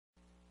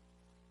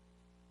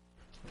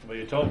Well,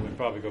 you told me we'd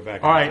probably go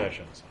back All into right.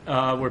 session.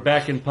 So. We're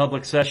back in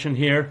public session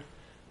here.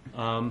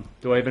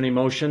 Do I have any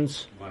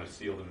motions? You want to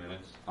seal the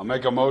minutes? I'll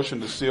make a motion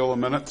to seal the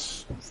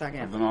minutes of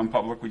Second. the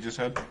non-public we just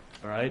had.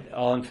 All right,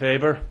 all in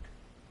favor?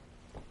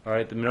 All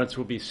right, the minutes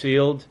will be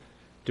sealed.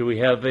 Do we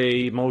have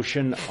a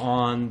motion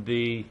on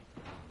the,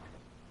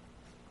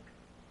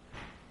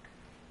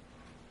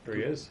 Here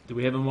he is. do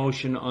we have a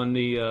motion on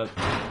the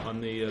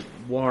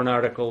warrant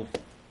article?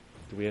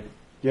 Do we have,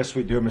 Yes,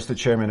 we do, Mr.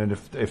 Chairman, and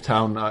if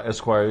Town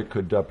Esquire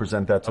could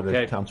present that to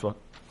Okay. the council.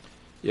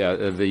 Yeah,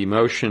 the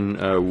motion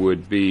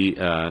would be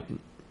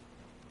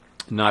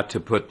not to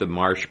put the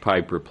marsh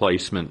pipe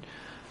replacement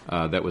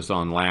that was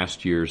on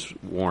last year's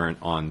warrant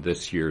on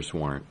this year's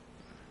warrant.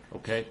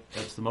 okay,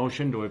 that's the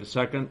motion. Do I have a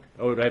second?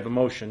 Oh, do I have a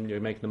motion? You're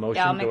making the motion?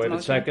 Yeah, I'll make Do I the have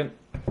a second?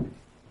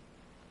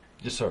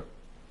 Yes, sir.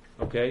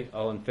 Okay,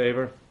 all in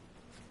favor?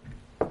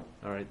 All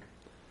right.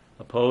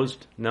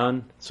 Opposed?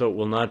 None? So it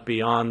will not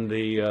be on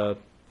the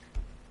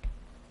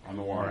On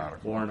the warrant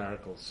article. warrant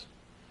articles.